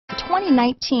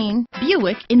2019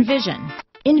 Buick Envision.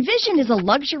 Envision is a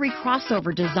luxury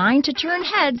crossover designed to turn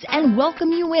heads and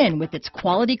welcome you in with its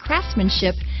quality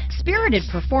craftsmanship, spirited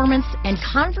performance, and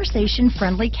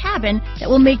conversation-friendly cabin that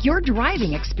will make your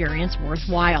driving experience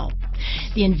worthwhile.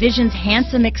 The Envision's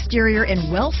handsome exterior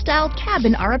and well-styled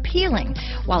cabin are appealing,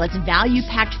 while its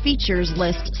value-packed features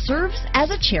list serves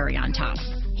as a cherry on top.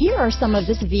 Here are some of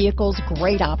this vehicle's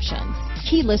great options: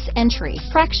 keyless entry,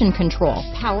 traction control,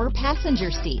 power passenger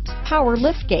seat, power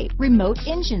liftgate, remote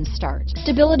engine start,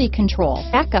 stability control,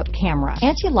 backup camera,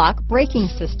 anti-lock braking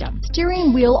system,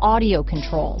 steering wheel audio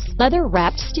controls,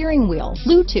 leather-wrapped steering wheel,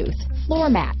 Bluetooth, floor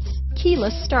mats,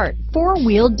 keyless start,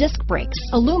 four-wheel disc brakes,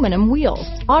 aluminum wheels,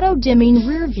 auto-dimming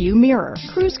rear-view mirror,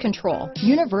 cruise control,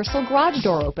 universal garage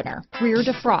door opener, rear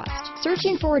defrost.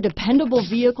 Searching for a dependable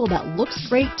vehicle that looks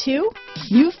great too?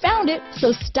 You found it,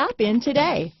 so stop in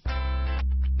today.